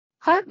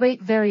Heart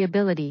rate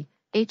variability,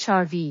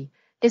 HRV,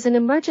 is an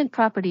emergent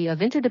property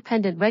of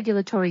interdependent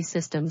regulatory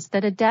systems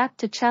that adapt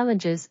to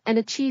challenges and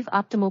achieve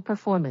optimal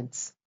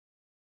performance.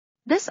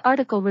 This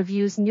article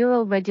reviews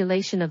neural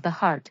regulation of the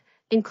heart,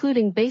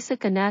 including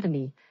basic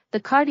anatomy, the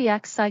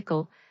cardiac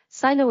cycle,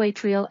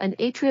 sinoatrial and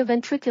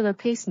atrioventricular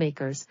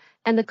pacemakers,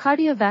 and the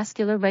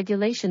cardiovascular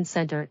regulation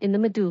center in the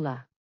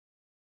medulla.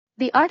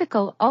 The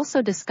article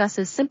also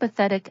discusses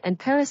sympathetic and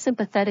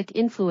parasympathetic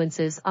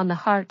influences on the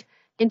heart,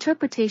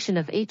 interpretation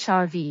of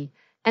HRV,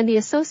 and the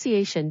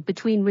association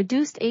between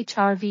reduced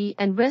HRV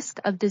and risk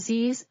of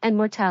disease and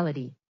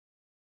mortality.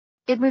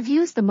 It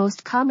reviews the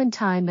most common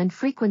time and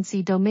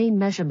frequency domain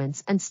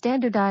measurements and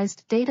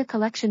standardized data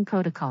collection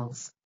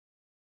protocols.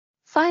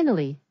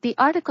 Finally, the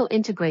article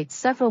integrates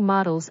several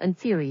models and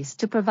theories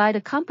to provide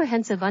a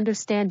comprehensive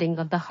understanding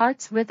of the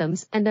heart's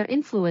rhythms and their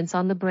influence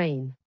on the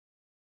brain.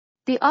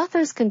 The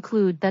authors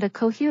conclude that a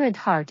coherent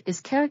heart is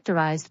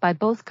characterized by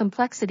both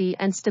complexity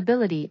and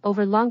stability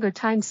over longer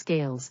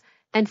timescales,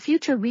 and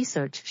future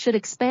research should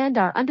expand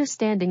our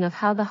understanding of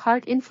how the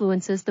heart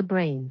influences the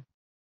brain.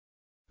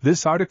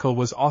 This article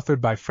was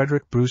authored by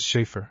Fredric Bruce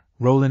Shaffer,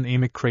 Rollin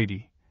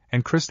eMcCraty,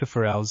 and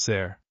Christopher L.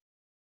 Zerr.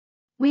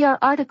 We are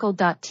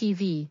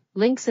RTCLTV,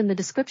 links in the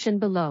description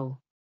below.